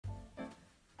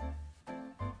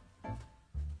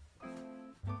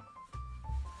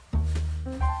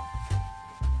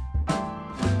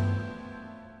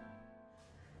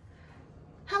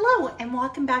and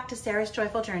welcome back to Sarah's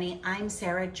Joyful Journey. I'm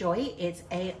Sarah Joy. It's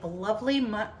a lovely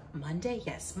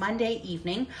Monday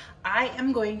evening. I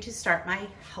am going to start my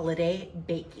holiday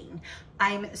baking.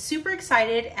 I'm super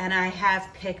excited and I have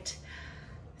picked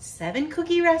 7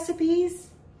 cookie recipes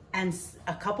and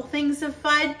a couple things of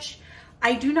fudge.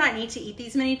 I do not need to eat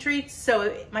these many treats,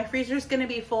 so my freezer is going to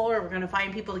be full or we're going to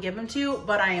find people to give them to,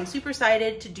 but I am super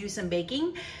excited to do some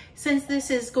baking. Since this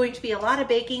is going to be a lot of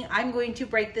baking, I'm going to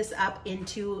break this up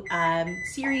into a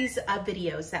series of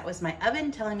videos. That was my oven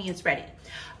telling me it's ready.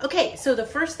 Okay, so the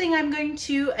first thing I'm going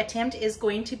to attempt is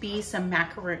going to be some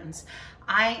macaroons.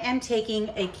 I am taking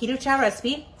a Keto Chow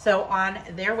recipe. So on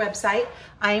their website,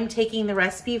 I am taking the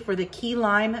recipe for the key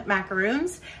lime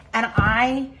macaroons, and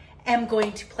I am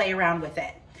going to play around with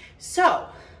it. So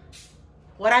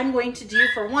what I'm going to do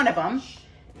for one of them,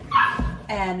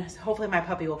 and hopefully my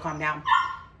puppy will calm down,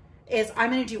 is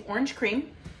I'm going to do orange cream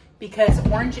because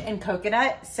orange and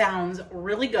coconut sounds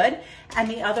really good. And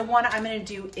the other one I'm going to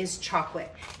do is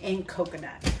chocolate and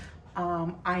coconut.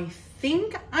 I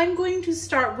think I'm going to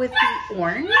start with the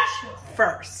orange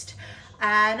first,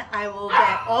 and I will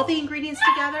get all the ingredients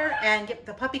together and get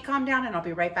the puppy calmed down, and I'll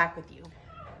be right back with you.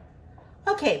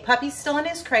 Okay, puppy's still in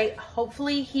his crate.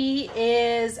 Hopefully he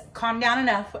is calmed down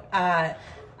enough. I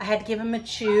had to give him a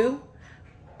chew,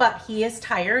 but he is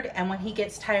tired, and when he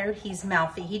gets tired, he's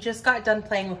mouthy. He just got done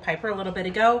playing with Piper a little bit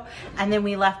ago, and then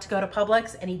we left to go to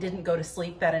Publix, and he didn't go to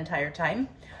sleep that entire time.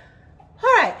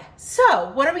 All right, so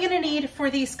what are we gonna need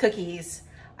for these cookies?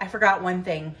 I forgot one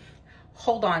thing.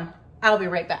 Hold on, I'll be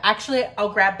right back. Actually, I'll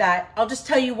grab that. I'll just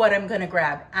tell you what I'm gonna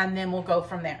grab, and then we'll go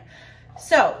from there.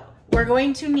 So we're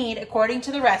going to need, according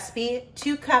to the recipe,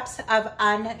 2 cups of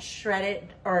unshredded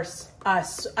or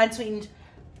unsweetened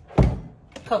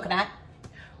coconut.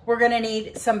 We're gonna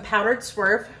need some powdered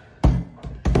swerve.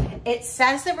 It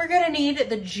says that we're gonna need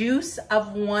the juice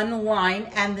of 1 lime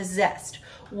and the zest.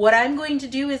 What I'm going to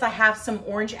do is I have some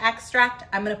orange extract.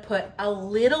 I'm gonna put a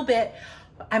little bit,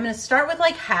 I'm gonna start with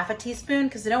like half a teaspoon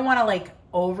because I don't wanna like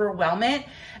overwhelm it.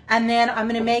 And then I'm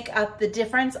gonna make up the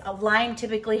difference. A lime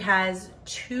typically has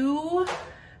 2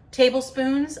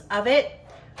 tablespoons of it,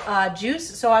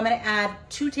 juice. So I'm gonna add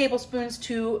 2 tablespoons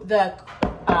to the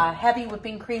heavy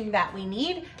whipping cream that we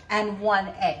need, and 1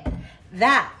 egg.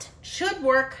 That should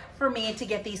work for me to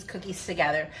get these cookies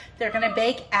together. They're gonna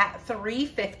bake at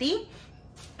 350.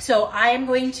 So I am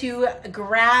going to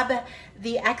grab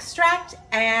the extract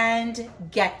and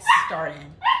get started.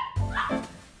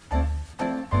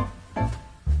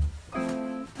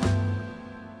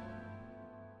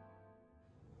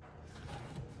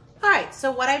 All right,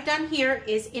 so what I've done here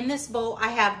is in this bowl, I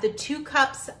have the 2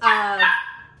 cups of,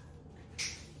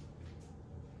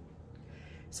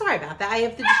 sorry about that. I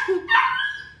have the 2,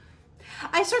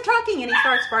 I start talking and he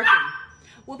starts barking.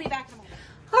 We'll be back in a moment.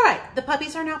 All right, the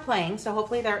puppies are now playing, so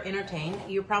hopefully they're entertained.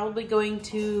 You're probably going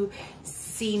to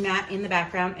see Matt in the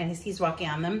background as he's walking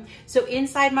on them. So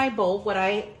inside my bowl, what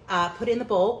I put in the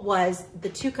bowl was the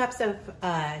 2 cups of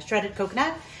shredded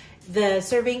coconut, the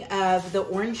serving of the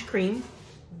orange cream,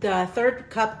 the 3rd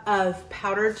cup of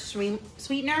powdered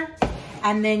sweetener,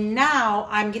 and then now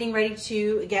I'm getting ready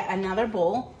to get another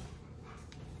bowl.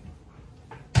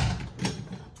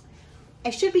 I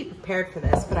should be prepared for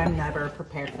this, but I'm never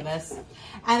prepared for this.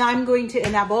 And I'm going to,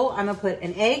 in that bowl, I'm gonna put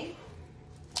an egg.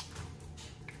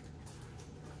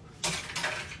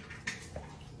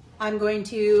 I'm going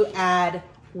to add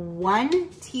 1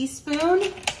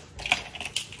 teaspoon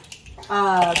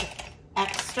of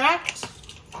extract,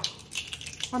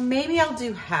 or maybe I'll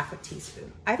do half a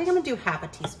teaspoon. I think I'm gonna do half a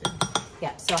teaspoon.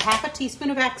 Yeah, so half a teaspoon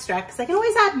of extract, because I can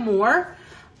always add more,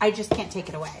 I just can't take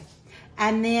it away.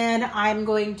 And then I'm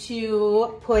going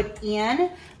to put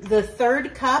in the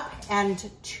 3rd cup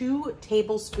and 2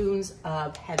 tablespoons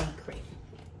of heavy cream.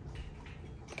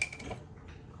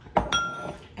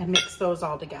 And mix those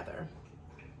all together.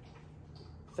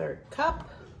 3rd cup.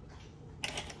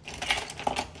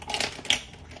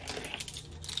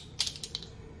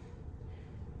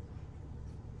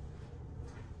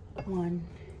 One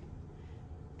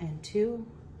and 2.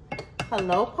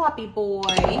 Hello, puppy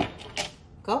boy.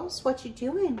 Ghost, what you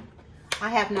doing? I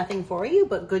have nothing for you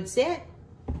but good sit.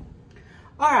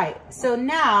 All right, so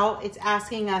now it's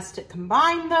asking us to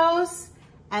combine those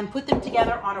and put them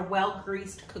together on a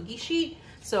well-greased cookie sheet.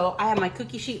 So I have my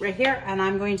cookie sheet right here, and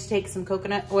I'm going to take some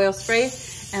coconut oil spray,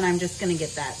 and I'm just gonna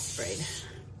get that sprayed.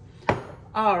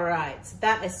 All right, so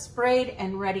that is sprayed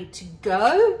and ready to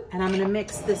go, and I'm gonna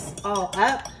mix this all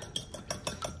up.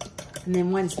 And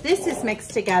then once this is mixed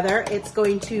together, it's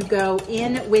going to go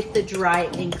in with the dry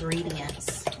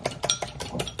ingredients.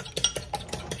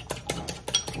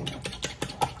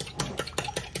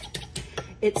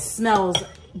 It smells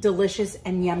delicious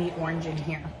and yummy orange in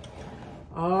here.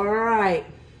 All right.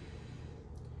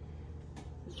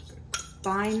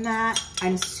 Find that.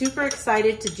 I'm super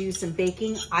excited to do some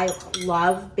baking. I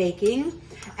love baking,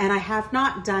 and I have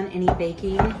not done any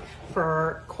baking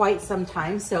for quite some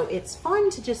time, so it's fun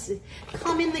to just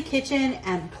come in the kitchen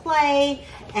and play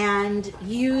and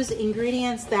use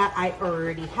ingredients that I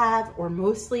already have or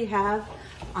mostly have.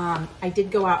 I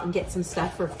did go out and get some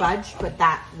stuff for fudge, but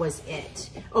that was it.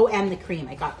 Oh, and the cream.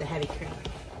 I got the heavy cream.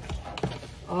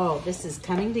 Oh, this is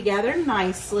coming together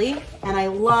nicely, and I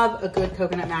love a good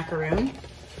coconut macaroon.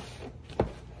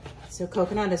 So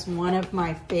coconut is one of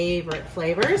my favorite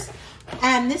flavors.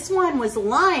 And this one was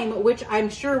lime, which I'm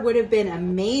sure would have been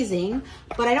amazing,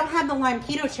 but I don't have the lime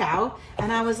Keto Chow.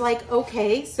 And I was like,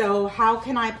 okay, so how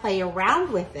can I play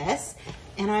around with this?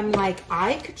 And I'm like,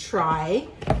 I could try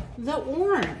the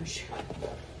orange.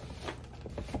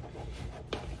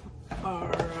 All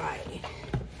right.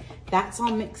 That's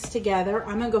all mixed together.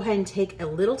 I'm gonna go ahead and take a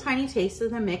little tiny taste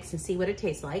of the mix and see what it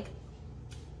tastes like.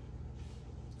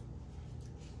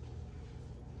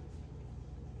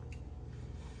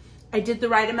 I did the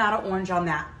right amount of orange on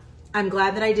that. I'm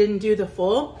glad that I didn't do the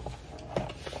full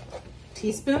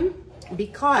teaspoon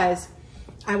because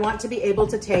I want to be able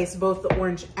to taste both the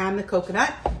orange and the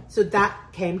coconut. So that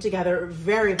came together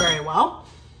very, very well.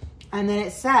 And then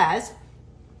it says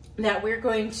that we're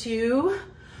going to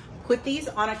put these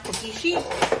on a cookie sheet.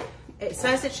 It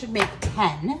says it should make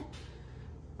 10,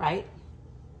 right?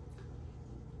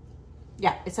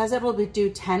 Yeah, it says it will do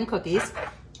 10 cookies.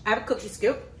 I have a cookie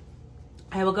scoop.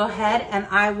 I will go ahead and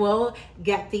I will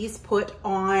get these put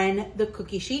on the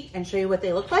cookie sheet and show you what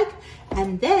they look like.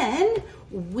 And then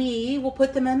we will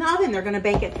put them in the oven. They're gonna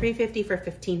bake at 350 for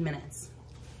 15 minutes.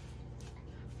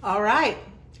 All right,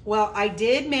 well, I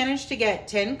did manage to get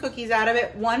 10 cookies out of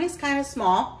it. One is kind of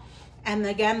small. And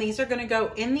again, these are gonna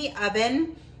go in the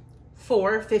oven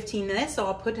for 15 minutes. So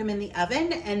I'll put them in the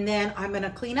oven and then I'm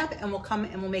gonna clean up and we'll come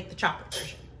and we'll make the chocolate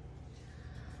version.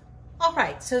 All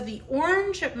right, so the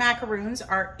orange macaroons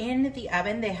are in the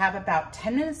oven. They have about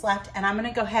 10 minutes left and I'm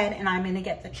gonna go ahead and I'm gonna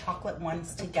get the chocolate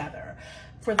ones together.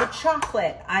 For the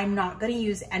chocolate, I'm not gonna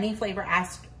use any flavor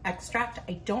extract.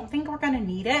 I don't think we're gonna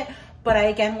need it, but I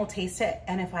again will taste it.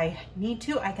 And if I need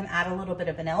to, I can add a little bit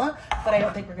of vanilla, but I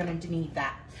don't think we're gonna need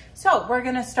that. So we're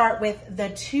gonna start with the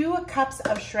 2 cups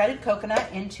of shredded coconut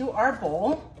into our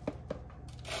bowl.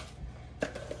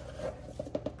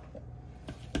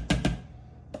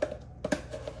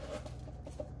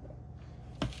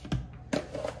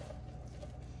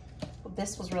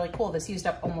 This was really cool. This used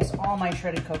up almost all my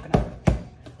shredded coconut,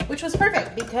 which was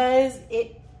perfect because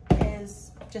it is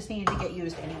just needed to get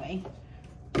used anyway.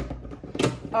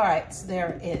 All right, so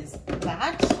there is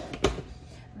that.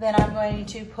 Then I'm going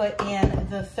to put in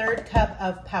the 3rd cup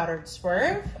of powdered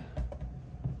swerve.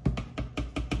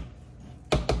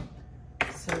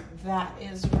 So that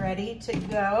is ready to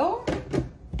go.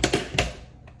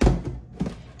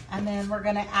 And then we're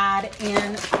gonna add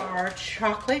in our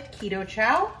chocolate Keto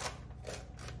Chow.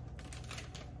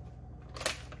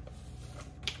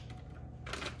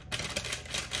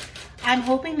 I'm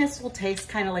hoping this will taste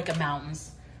kind of like a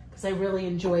Mounds because I really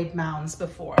enjoyed Mounds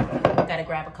before. I've got to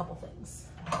grab a couple things.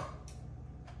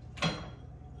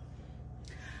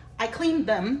 I cleaned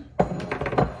them,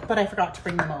 but I forgot to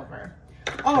bring them over.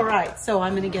 All right, so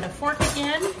I'm gonna get a fork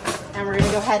again and we're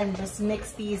gonna go ahead and just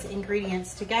mix these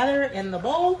ingredients together in the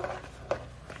bowl.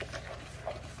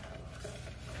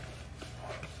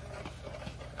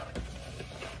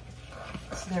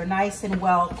 They're nice and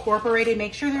well incorporated.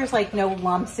 Make sure there's like no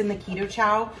lumps in the Keto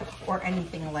Chow or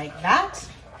anything like that.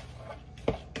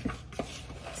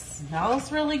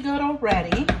 Smells really good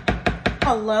already.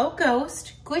 Hello,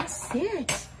 Ghost. Good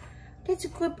sit. That's a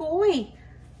good boy.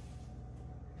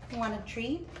 You want a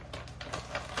treat?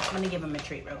 I'm gonna give him a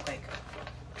treat real quick.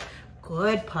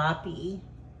 Good puppy.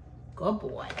 Good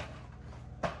boy.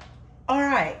 All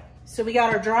right, so we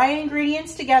got our dry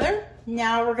ingredients together.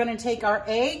 Now we're gonna take our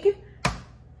egg,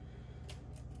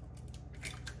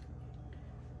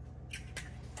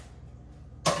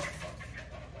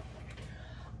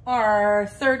 our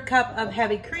 3rd cup of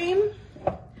heavy cream,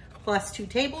 plus 2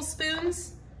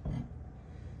 tablespoons.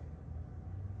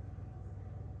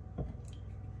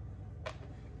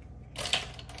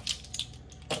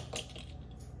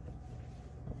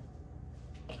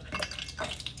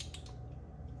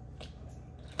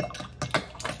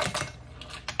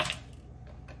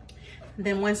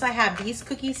 Then once I have these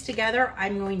cookies together,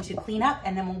 I'm going to clean up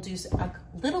and then we'll do a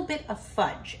little bit of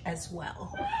fudge as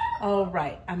well. All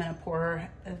right, I'm gonna pour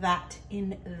that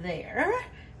in there.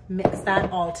 Mix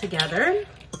that all together.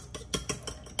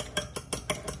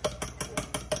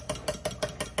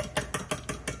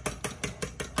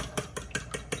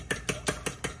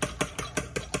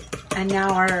 And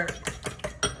now our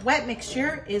wet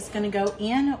mixture is gonna go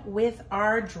in with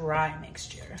our dry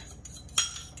mixture.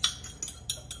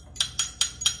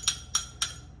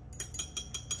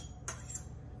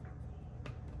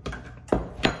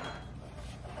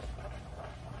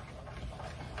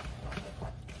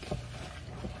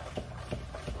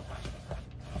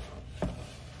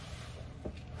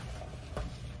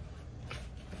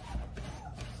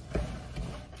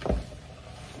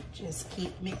 Just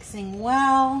keep mixing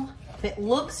well. If it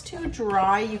looks too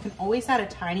dry, you can always add a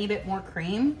tiny bit more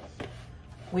cream,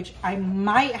 which I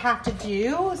might have to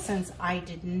do since I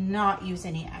did not use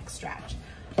any extract.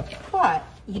 But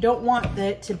you don't want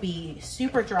it to be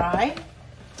super dry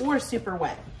or super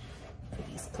wet for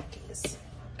these cookies.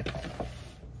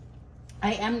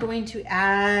 I am going to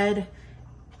add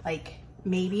like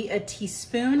maybe a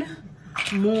teaspoon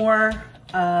more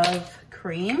of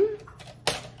cream.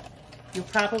 You'll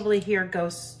probably hear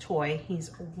Ghost's toy.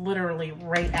 He's literally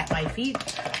right at my feet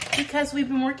because we've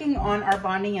been working on our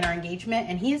bonding and our engagement,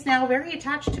 and he is now very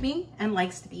attached to me and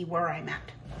likes to be where I'm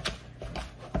at.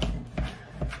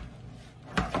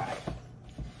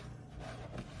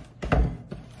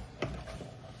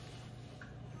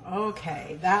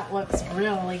 Okay, that looks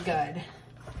really good.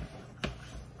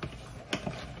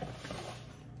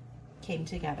 Came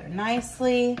together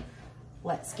nicely.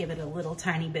 Let's give it a little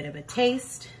tiny bit of a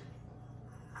taste.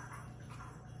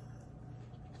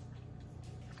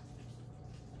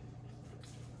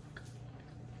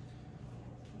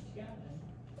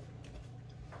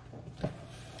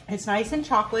 It's nice and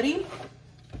chocolatey.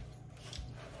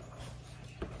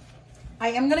 I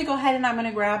am gonna go ahead and I'm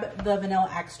gonna grab the vanilla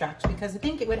extract because I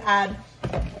think it would add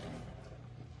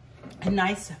a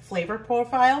nice flavor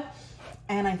profile.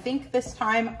 And I think this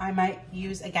time I might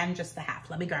use, again, just the half.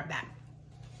 Let me grab that.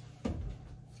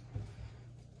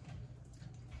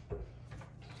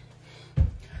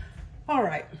 All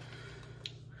right.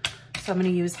 So I'm gonna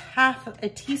use half a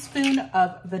teaspoon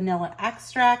of vanilla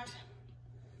extract.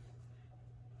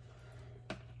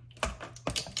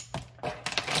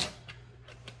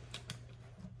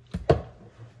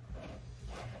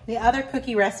 The other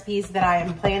cookie recipes that I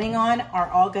am planning on are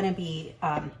all going to be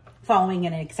following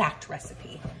an exact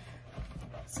recipe.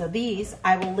 So these,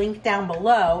 I will link down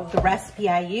below the recipe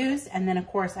I use. And then of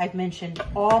course I've mentioned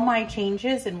all my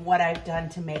changes and what I've done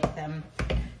to make them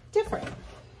different.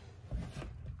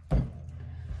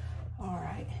 All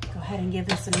right, go ahead and give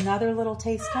this another little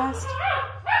taste test.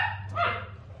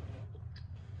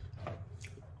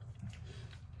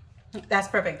 That's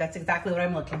perfect. That's exactly what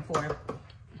I'm looking for.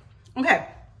 Okay.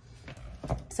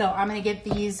 So I'm gonna get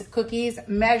these cookies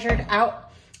measured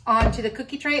out onto the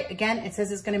cookie tray. Again, it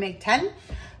says it's gonna make 10.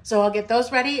 So I'll get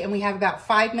those ready and we have about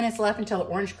 5 minutes left until the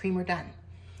orange cream are done.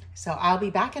 So I'll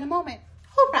be back in a moment.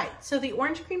 All right, so the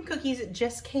orange cream cookies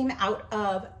just came out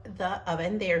of the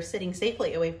oven. They are sitting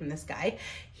safely away from this guy.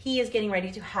 He is getting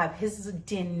ready to have his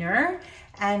dinner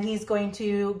and he's going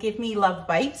to give me love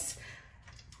bites.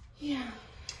 Yeah.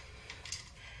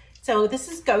 So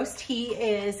this is Ghost. He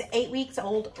is 8 weeks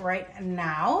old right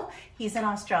now. He's an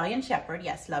Australian Shepherd.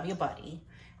 Yes, love you, buddy.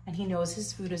 And he knows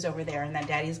his food is over there and that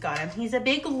daddy's got him. He's a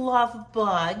big love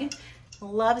bug,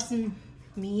 loves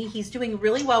me. He's doing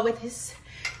really well with his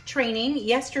training.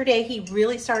 Yesterday, he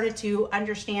really started to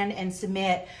understand and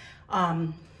cement,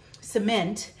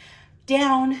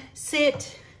 down,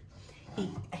 sit.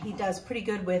 He does pretty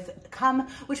good with come,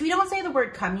 which we don't say the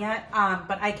word come yet,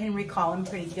 but I can recall him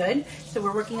pretty good. So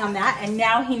we're working on that. And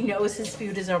now he knows his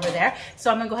food is over there.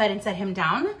 So I'm gonna go ahead and set him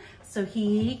down so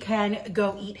he can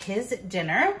go eat his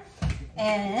dinner.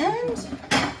 And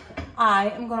I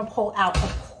am gonna pull out a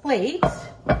plate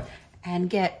and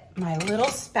get my little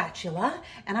spatula.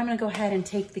 And I'm gonna go ahead and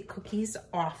take the cookies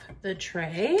off the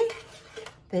tray.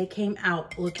 They came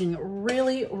out looking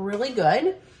really, really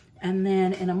good. And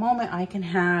then in a moment, I can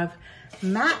have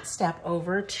Matt step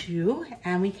over too,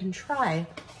 and we can try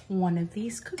one of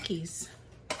these cookies.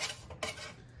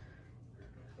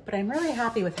 But I'm really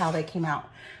happy with how they came out.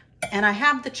 And I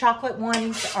have the chocolate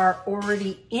ones are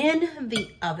already in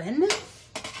the oven.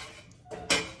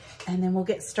 And then we'll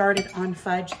get started on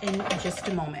fudge in just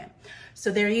a moment.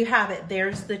 So there you have it.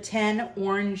 There's the 10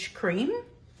 orange cream.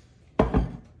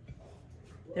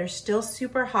 They're still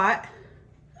super hot.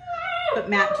 But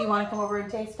Matt, do you want to come over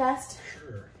and taste test?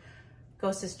 Sure.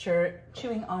 Ghost is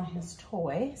chewing on his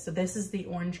toy. So this is the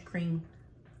orange cream.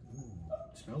 Ooh,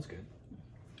 it smells good.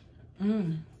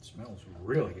 Mmm. It smells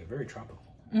really good. Very tropical.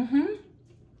 Mm-hmm.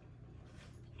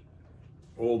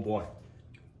 Oh boy.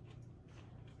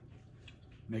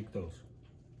 Make those.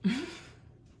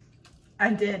 I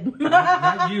did.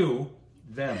 Not you,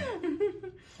 them.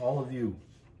 All of you.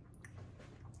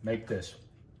 Make this.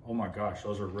 Oh my gosh,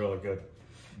 those are really good.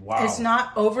 Wow. It's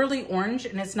not overly orange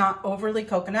and it's not overly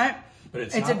coconut. But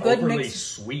it's a not good overly mix.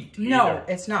 sweet No, either.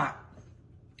 it's not.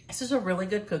 This is a really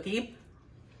good cookie.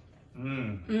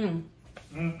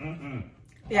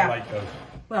 Yeah. I like those.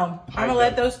 Well, I'm gonna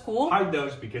let those cool. Hide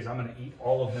those because I'm gonna eat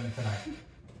all of them tonight.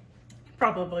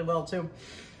 Probably will too.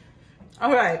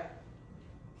 All right.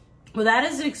 Well, that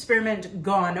is an experiment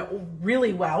gone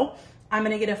really well. I'm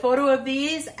gonna get a photo of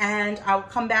these and I'll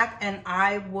come back and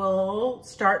I will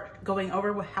start going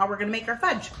over how we're gonna make our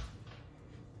fudge.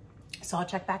 So I'll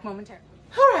check back momentarily.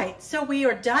 All right, so we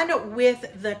are done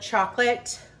with the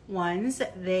chocolate ones.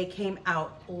 They came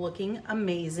out looking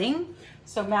amazing.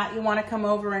 So Matt, you wanna come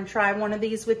over and try one of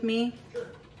these with me? Sure.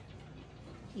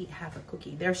 Eat half a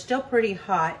cookie. They're still pretty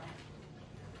hot.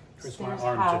 Twist my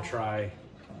arm to try.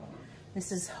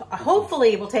 This is,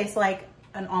 hopefully will taste like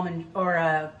an almond or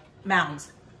a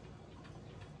Mounds.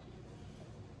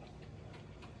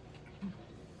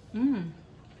 I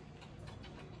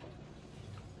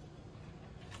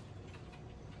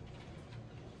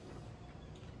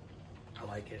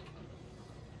like it.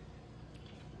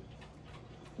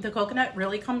 The coconut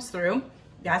really comes through.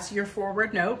 That's your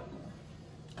forward note.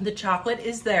 The chocolate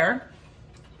is there.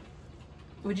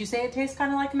 Would you say it tastes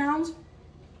kind of like a Mounds?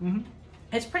 Mm-hmm.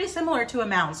 It's pretty similar to a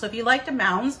Mounds. So if you liked a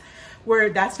Mounds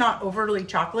where that's not overly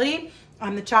chocolatey,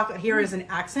 the chocolate here is an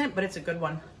accent, but it's a good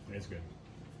one. It's good.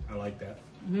 I like that.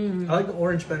 I like the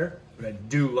orange better, but I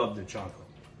do love the chocolate.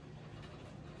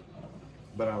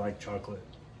 But I like chocolate.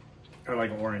 I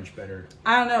like orange better.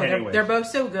 I don't know. Anyways. They're both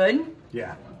so good.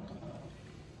 Yeah.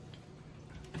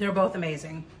 They're both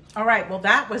amazing. All right. Well,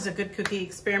 that was a good cookie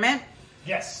experiment.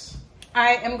 Yes.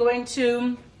 I am going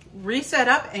to reset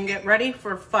up and get ready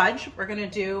for fudge. We're going to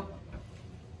do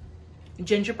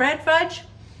gingerbread fudge.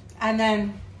 And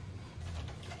then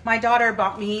my daughter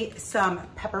bought me some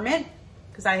peppermint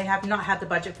because I have not had the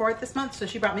budget for it this month. So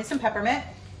she brought me some peppermint.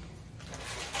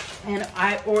 And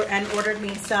ordered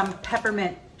me some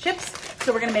peppermint chips.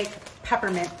 So we're going to make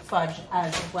peppermint fudge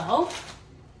as well.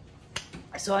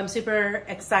 So I'm super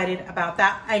excited about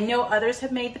that. I know others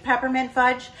have made the peppermint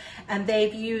fudge and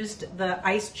they've used the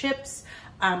ice chips.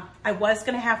 I was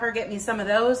gonna have her get me some of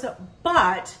those,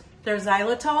 but they're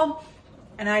xylitol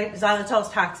and xylitol is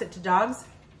toxic to dogs.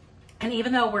 And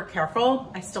even though we're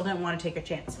careful, I still didn't want to take a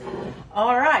chance.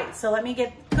 All right, so let me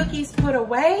get cookies put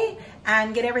away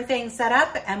and get everything set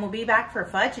up and we'll be back for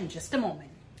fudge in just a moment.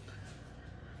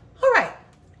 All right,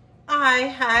 I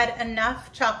had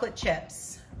enough chocolate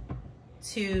chips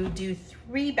to do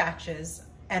 3 batches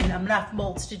and enough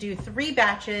molds to do 3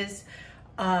 batches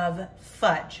of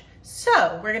fudge.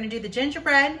 So we're gonna do the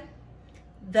gingerbread,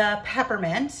 the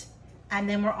peppermint, and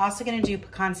then we're also gonna do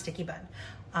pecan sticky bun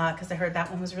because I heard that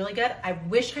one was really good. I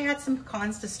wish I had some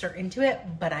pecans to stir into it,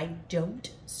 but I don't.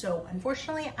 So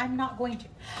unfortunately, I'm not going to,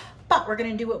 but we're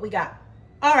gonna do what we got.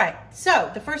 All right,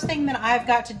 so the first thing that I've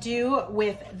got to do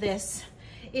with this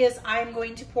is I'm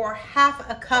going to pour half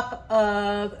a cup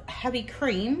of heavy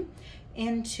cream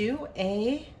into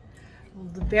a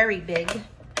very big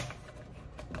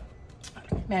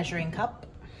measuring cup.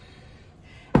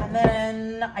 And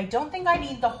then I don't think I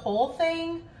need the whole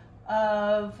thing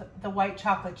of the white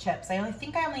chocolate chips. I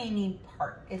only need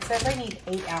part. It says I need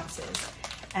 8 ounces.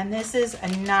 And this is a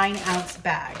 9-ounce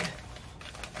bag.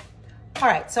 All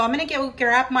right, so I'm gonna go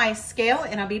grab my scale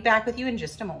and I'll be back with you in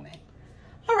just a moment.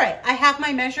 All right, I have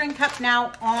my measuring cup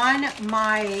now on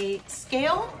my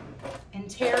scale and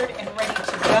tiered and ready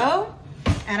to go.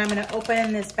 And I'm gonna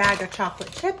open this bag of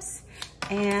chocolate chips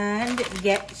and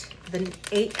get the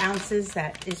 8 ounces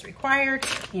that is required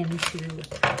into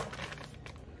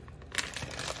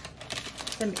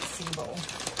the mixing bowl.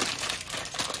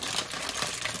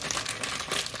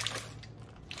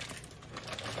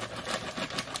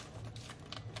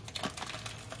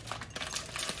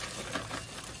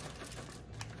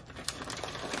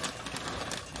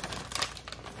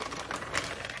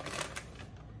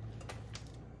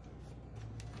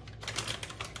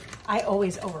 I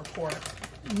always over pour,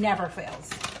 never fails.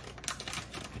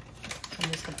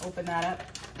 I'm just gonna open that up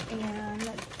and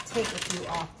take a few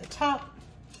off the top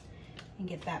and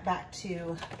get that back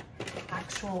to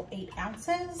actual 8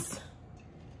 ounces.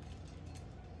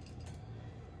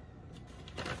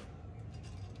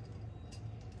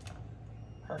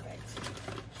 Perfect.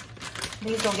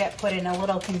 These will get put in a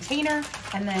little container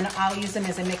and then I'll use them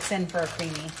as a mix-in for a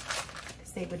creamy.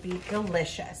 They would be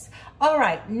delicious. All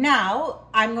right, now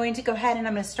I'm going to go ahead and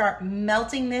I'm gonna start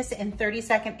melting this in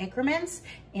 30-second increments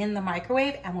in the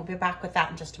microwave and we'll be back with that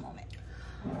in just a moment.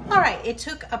 All right, it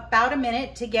took about a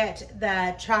minute to get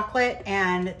the chocolate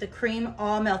and the cream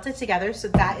all melted together, so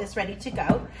that is ready to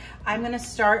go. I'm gonna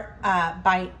start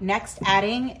by next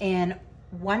adding in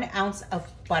 1 ounce of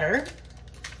butter,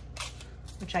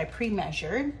 which I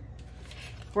pre-measured.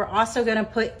 We're also gonna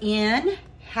put in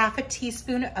half a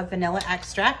teaspoon of vanilla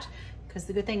extract, because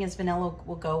the good thing is vanilla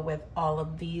will go with all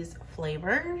of these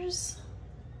flavors.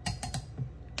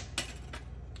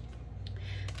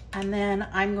 And then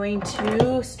I'm going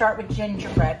to start with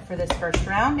gingerbread for this first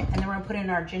round, and then we're gonna put in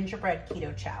our gingerbread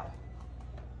Keto Chow.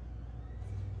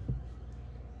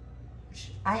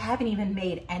 I haven't even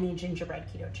made any gingerbread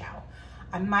Keto Chow.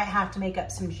 I might have to make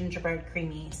up some gingerbread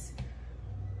creamies,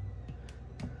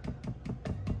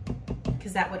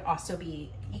 because that would also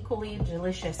be equally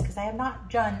delicious, because I have not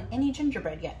done any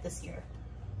gingerbread yet this year.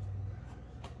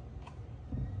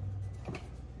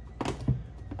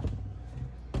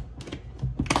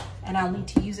 And I'll need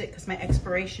to use it because my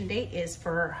expiration date is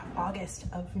for August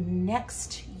of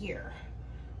next year.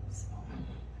 So.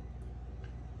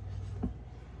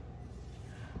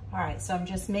 All right, so I'm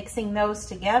just mixing those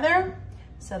together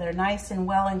so they're nice and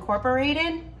well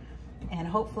incorporated, and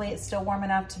hopefully it's still warm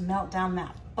enough to melt down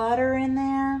that butter in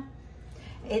there.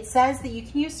 It says that you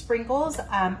can use sprinkles.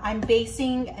 I'm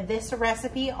basing this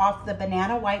recipe off the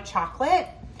banana white chocolate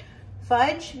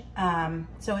fudge.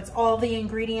 So it's all the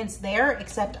ingredients there,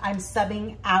 except I'm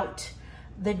subbing out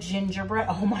the gingerbread.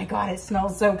 Oh my God, it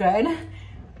smells so good.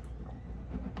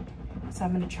 So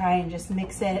I'm gonna try and just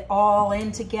mix it all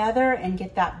in together and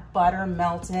get that butter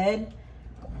melted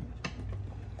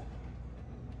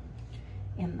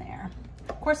in there.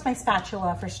 Of course, my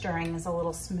spatula for stirring is a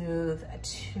little smooth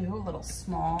too, a little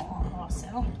small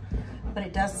also, but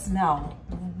it does smell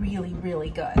really, really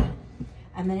good.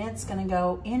 And then it's gonna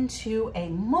go into a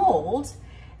mold,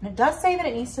 and it does say that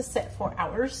it needs to sit 4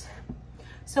 hours.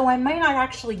 So I might not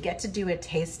actually get to do a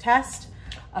taste test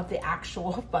of the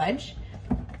actual fudge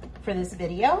for this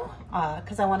video,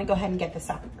 because I wanna go ahead and get this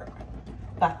out.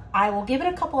 But I will give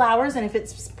it a couple hours, and if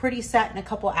it's pretty set in a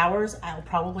couple hours, I'll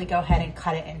probably go ahead and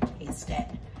cut it and taste it.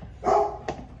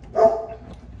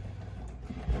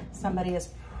 Somebody is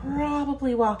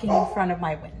probably walking in front of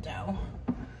my window.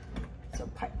 So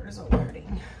Piper's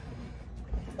alerting.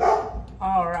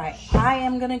 All right, I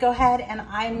am gonna go ahead and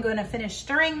I'm gonna finish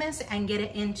stirring this and get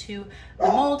it into the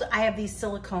mold. I have these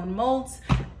silicone molds,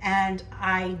 and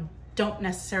I don't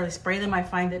necessarily spray them. I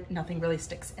find that nothing really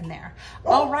sticks in there.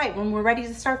 All right, when we're ready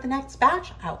to start the next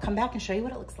batch, I'll come back and show you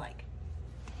what it looks like.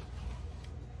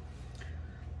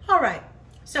 All right,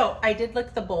 so I did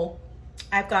lick the bowl.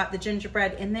 I've got the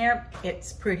gingerbread in there.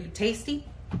 It's pretty tasty.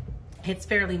 It's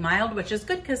fairly mild, which is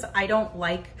good because I don't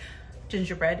like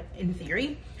gingerbread in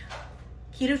theory.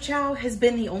 Keto Chow has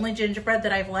been the only gingerbread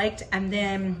that I've liked, and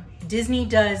then Disney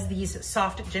does these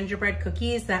soft gingerbread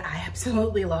cookies that I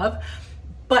absolutely love.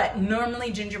 But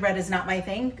normally gingerbread is not my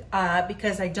thing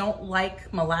because I don't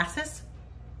like molasses,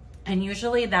 and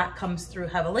usually that comes through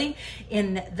heavily.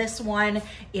 In this one,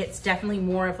 it's definitely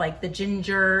more of like the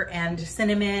ginger and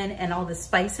cinnamon and all the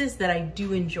spices that I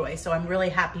do enjoy. So I'm really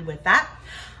happy with that.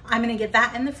 I'm gonna get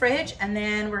that in the fridge, and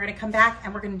then we're gonna come back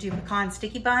and we're gonna do pecan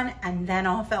sticky bun, and then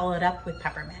I'll fill it up with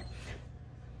peppermint.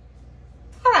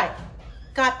 All right,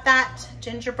 got that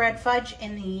gingerbread fudge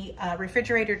in the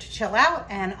refrigerator to chill out,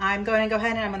 and I'm going to go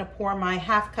ahead and I'm gonna pour my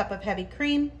 ½ cup of heavy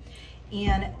cream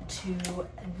into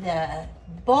the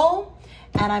bowl,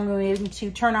 and I'm going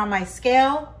to turn on my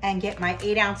scale and get my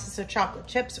 8 ounces of chocolate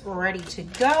chips ready to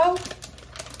go.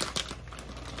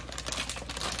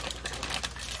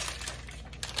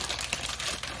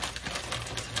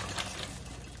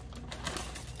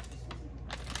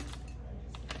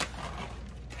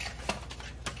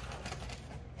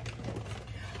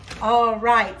 All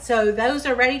right, so those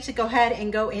are ready to go ahead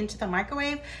and go into the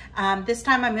microwave. This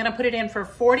time I'm gonna put it in for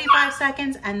 45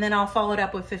 seconds, and then I'll follow it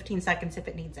up with 15 seconds if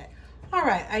it needs it. All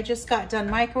right, I just got done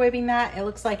microwaving that. It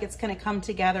looks like it's gonna come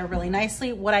together really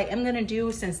nicely. What I am gonna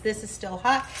do, since this is still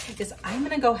hot, is I'm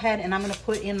gonna go ahead and I'm gonna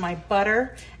put in my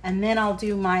butter, and then I'll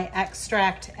do my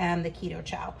extract and the Keto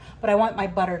Chow. But I want my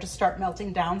butter to start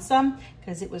melting down some,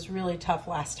 because it was really tough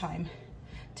last time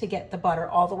to get the butter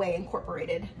all the way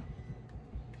incorporated.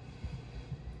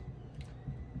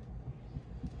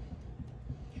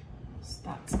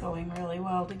 That's going really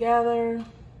well together.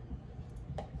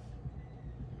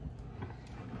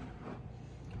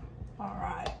 All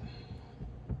right.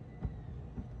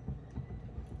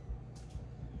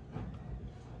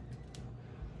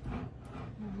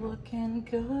 Looking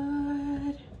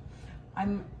good.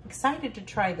 I'm excited to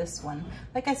try this one.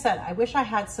 Like I said, I wish I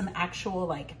had some actual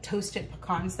like toasted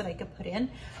pecans that I could put in,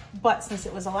 but since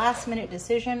it was a last minute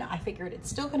decision, I figured it's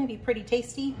still gonna be pretty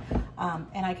tasty,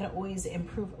 and I can always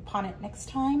improve upon it next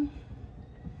time.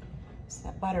 So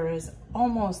that butter is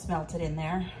almost melted in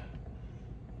there.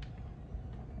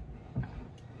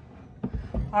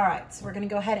 All right, so we're gonna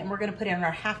go ahead and we're gonna put in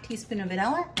our ½ teaspoon of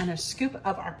vanilla and a scoop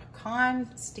of our pecan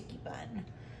sticky bun.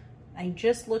 I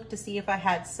just looked to see if I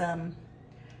had some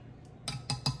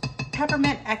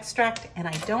peppermint extract, and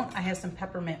I don't. I have some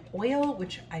peppermint oil,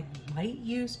 which I might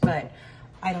use, but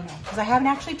I don't know, because I haven't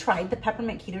actually tried the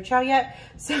peppermint keto chow yet.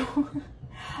 So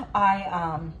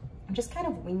I'm just kind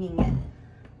of winging it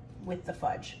with the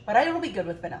fudge, but it'll be good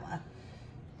with vanilla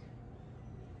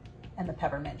and the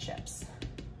peppermint chips.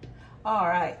 All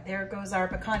right, there goes our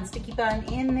pecan sticky bun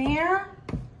in there.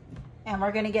 And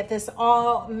we're gonna get this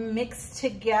all mixed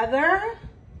together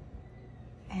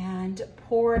and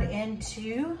poured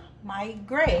into my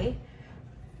gray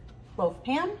loaf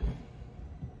pan.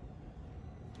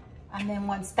 And then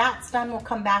once that's done, we'll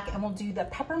come back and we'll do the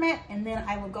peppermint, and then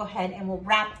I will go ahead and we'll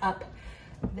wrap up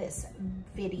this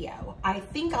video. I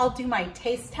think I'll do my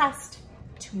taste test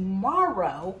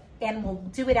tomorrow, and we'll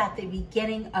do it at the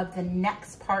beginning of the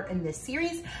next part in this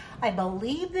series. I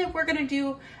believe that we're gonna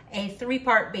do a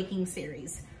 3-part baking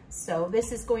series. So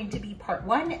this is going to be part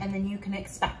 1, and then you can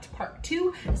expect part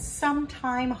 2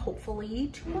 sometime, hopefully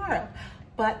tomorrow.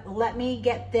 But let me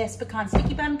get this pecan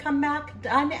sticky bun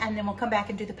done, and then we'll come back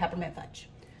and do the peppermint fudge.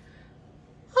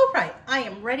 All right, I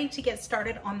am ready to get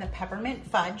started on the peppermint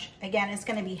fudge. Again, it's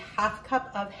gonna be ½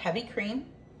 cup of heavy cream.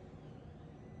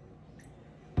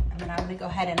 And then I'm gonna go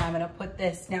ahead and I'm gonna put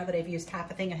this, now that I've used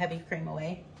half a thing of heavy cream,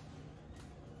 away.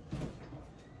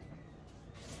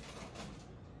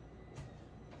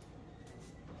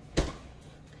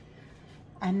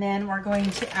 And then we're going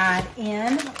to add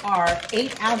in our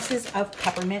 8 ounces of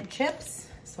peppermint chips.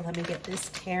 So let me get this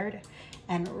paired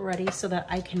and ready so that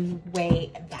I can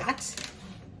weigh that.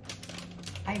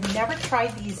 I've never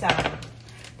tried these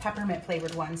peppermint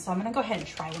flavored ones, so I'm gonna go ahead and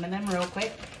try one of them real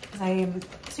quick, because I am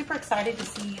super excited to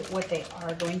see what they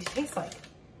are going to taste like.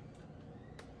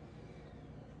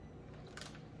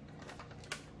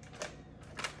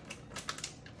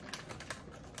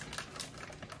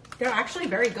 They're actually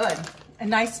very good. A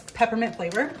nice peppermint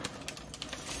flavor.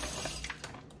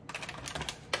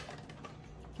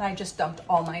 I just dumped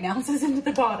all 9 ounces into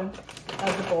the bottom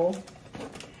of the bowl.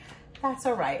 That's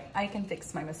all right, I can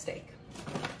fix my mistake.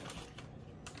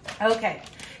 Okay,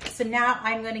 so now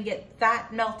I'm gonna get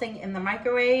that melting in the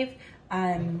microwave.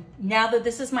 Now that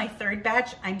this is my 3rd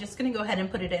batch, I'm just gonna go ahead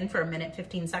and put it in for 1 minute,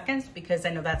 15 seconds, because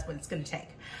I know that's what it's gonna take.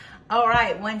 All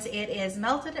right, once it is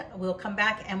melted, we'll come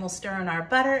back and we'll stir in our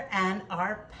butter and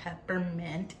our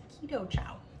peppermint keto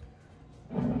chow.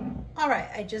 All right,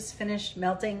 I just finished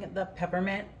melting the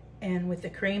peppermint in with the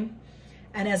cream.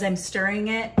 And as I'm stirring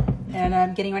it and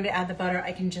I'm getting ready to add the butter,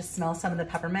 I can just smell some of the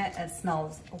peppermint. It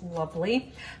smells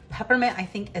lovely. Peppermint, I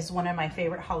think, is one of my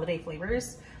favorite holiday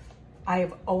flavors.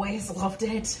 I've always loved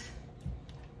it.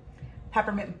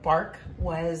 Peppermint bark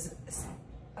was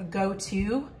a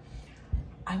go-to.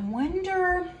 I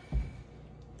wonder,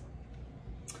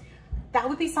 that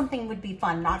would be something would be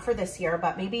fun, not for this year,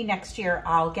 but maybe next year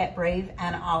I'll get brave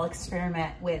and I'll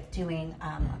experiment with doing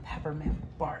a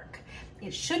peppermint bark.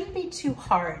 It shouldn't be too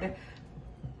hard,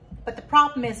 but the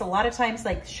problem is a lot of times,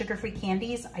 like sugar-free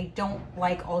candies, I don't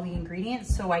like all the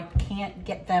ingredients, so I can't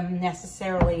get them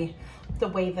necessarily the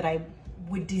way that I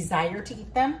would desire to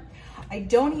eat them. I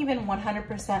don't even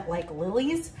 100% like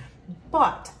lilies,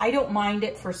 but I don't mind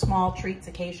it for small treats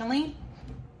occasionally.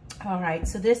 All right,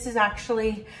 so this is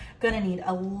actually gonna need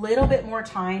a little bit more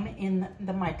time in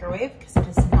the microwave because it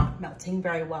is not melting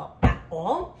very well at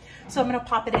all. So I'm gonna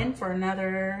pop it in for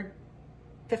another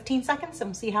 15 seconds and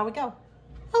we'll see how we go.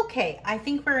 Okay, I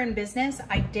think we're in business.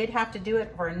 I did have to do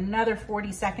it for another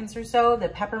 40 seconds or so. The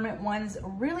peppermint ones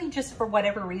really, just for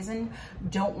whatever reason,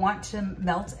 don't want to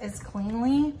melt as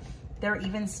cleanly. They're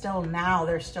even still now,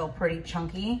 they're still pretty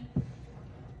chunky.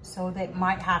 So they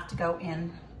might have to go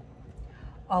in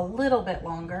a little bit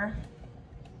longer.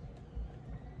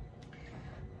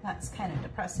 That's kind of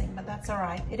depressing, but that's all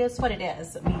right. It is what it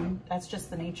is. I mean, that's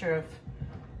just the nature of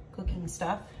cooking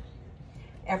stuff.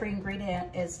 Every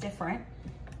ingredient is different.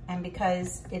 And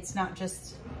because it's not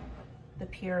just the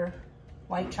pure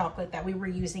white chocolate that we were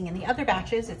using in the other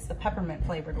batches, it's the peppermint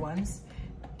flavored ones.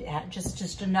 Yeah,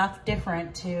 just enough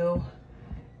different to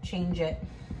change it.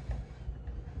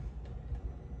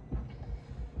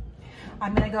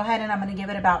 I'm gonna go ahead and I'm gonna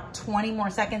give it about 20 more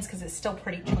seconds because it's still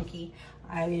pretty chunky.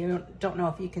 I don't know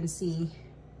if you can see,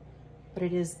 but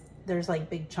it is there's like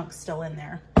big chunks still in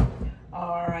there.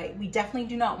 All right, we definitely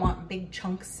do not want big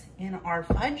chunks in our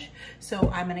fudge. So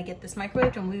I'm gonna get this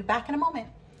microwaved and we'll be back in a moment.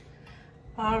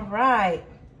 All right,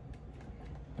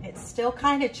 it's still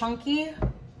kind of chunky,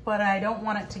 but I don't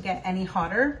want it to get any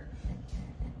hotter.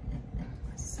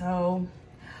 So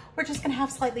we're just gonna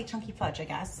have slightly chunky fudge, I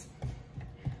guess.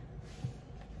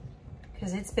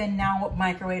 Because it's been now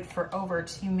microwaved for over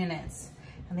 2 minutes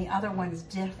and the other ones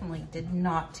definitely did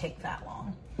not take that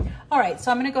long. All right,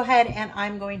 so I'm gonna go ahead and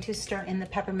I'm going to stir in the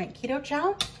peppermint keto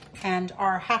chow and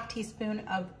our ½ teaspoon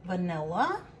of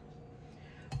vanilla,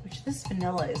 which this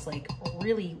vanilla is like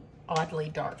really oddly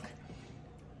dark.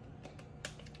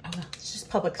 Oh, it's just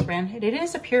Publix brand. It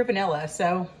is a pure vanilla,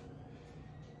 so.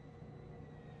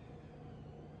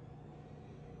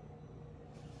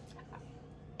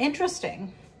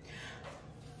 Interesting.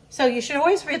 So you should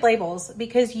always read labels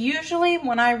because usually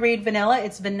when I read vanilla,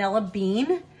 it's vanilla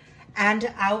bean and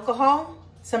alcohol.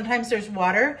 Sometimes there's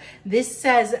water. This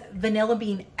says vanilla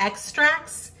bean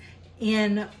extracts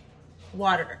in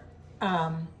water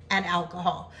and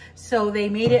alcohol. So they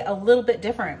made it a little bit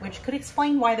different, which could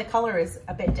explain why the color is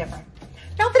a bit different.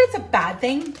 Not that it's a bad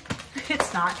thing.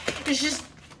 It's not. It's just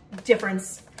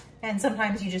difference. And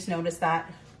sometimes you just notice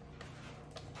that.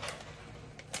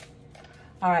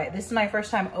 All right, this is my first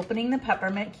time opening the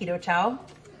peppermint keto chow.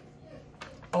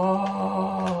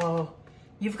 Oh,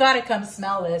 you've got to come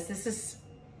smell this. This is,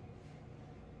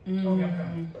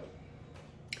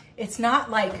 it's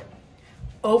not like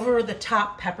over the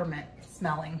top peppermint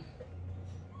smelling.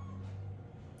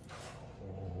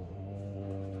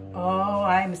 Oh,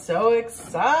 I'm so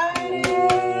excited.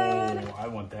 Oh, I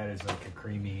want that as like a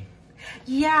creamy.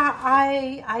 Yeah,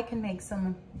 I can make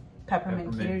some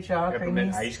peppermint keto chow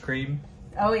peppermint creamies. Ice cream.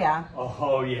 Oh yeah.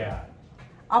 Oh yeah.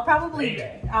 I'll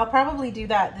probably do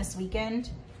that this weekend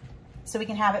so we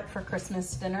can have it for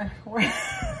Christmas dinner.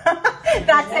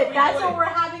 That's it. That's what we're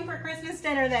having for Christmas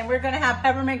dinner then. We're going to have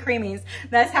peppermint creamies.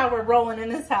 That's how we're rolling in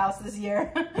this house this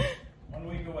year. 1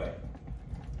 week away.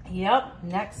 Yep.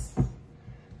 Next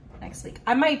week.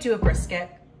 I might do a brisket.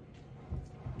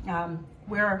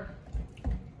 We're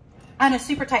on a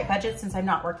super tight budget since I'm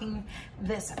not working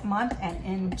this month and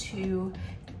into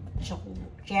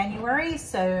January,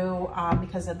 so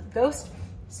because of the ghost,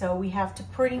 so we have to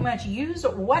pretty much use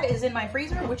what is in my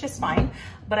freezer, which is fine,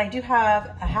 but I do have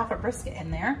a ½ brisket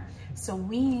in there, so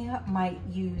we might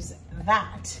use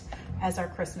that as our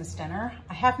Christmas dinner.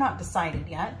 I have not decided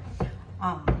yet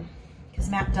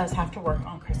because Matt does have to work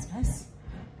on Christmas,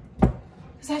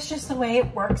 because that's just the way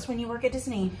it works when you work at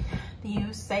Disney.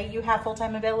 You say you have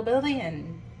full-time availability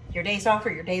and your days off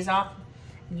are your days off,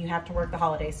 and you have to work the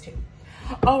holidays too.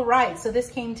 All right, so this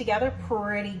came together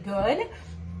pretty good.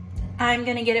 I'm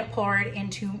gonna get it poured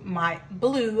into my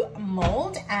blue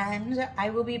mold and I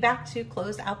will be back to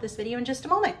close out this video in just a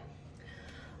moment.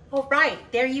 All right,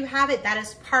 there you have it. That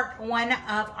is part 1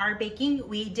 of our baking.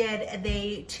 We did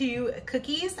the 2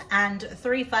 cookies and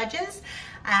 3 fudges.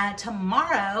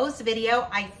 Tomorrow's video,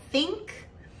 I think,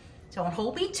 don't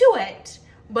hold me to it,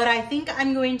 but I think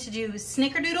I'm going to do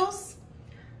snickerdoodles,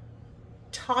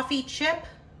 toffee chip,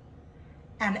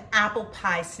 and apple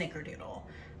pie snickerdoodle.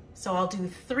 So I'll do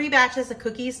 3 batches of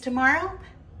cookies tomorrow,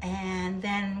 and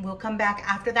then we'll come back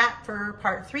after that for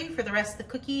part 3 for the rest of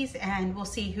the cookies, and we'll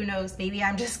see, who knows, maybe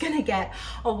I'm just gonna get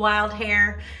a wild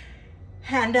hair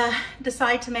and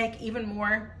decide to make even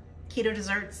more keto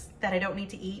desserts that I don't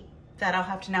need to eat, that I'll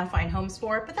have to now find homes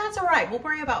for, but that's all right. We'll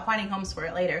worry about finding homes for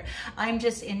it later. I'm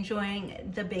just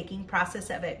enjoying the baking process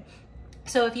of it.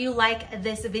 So if you like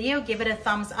this video, give it a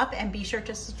thumbs up and be sure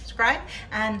to subscribe,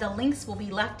 and the links will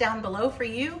be left down below for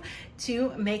you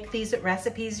to make these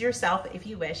recipes yourself if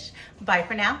you wish. Bye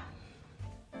for now.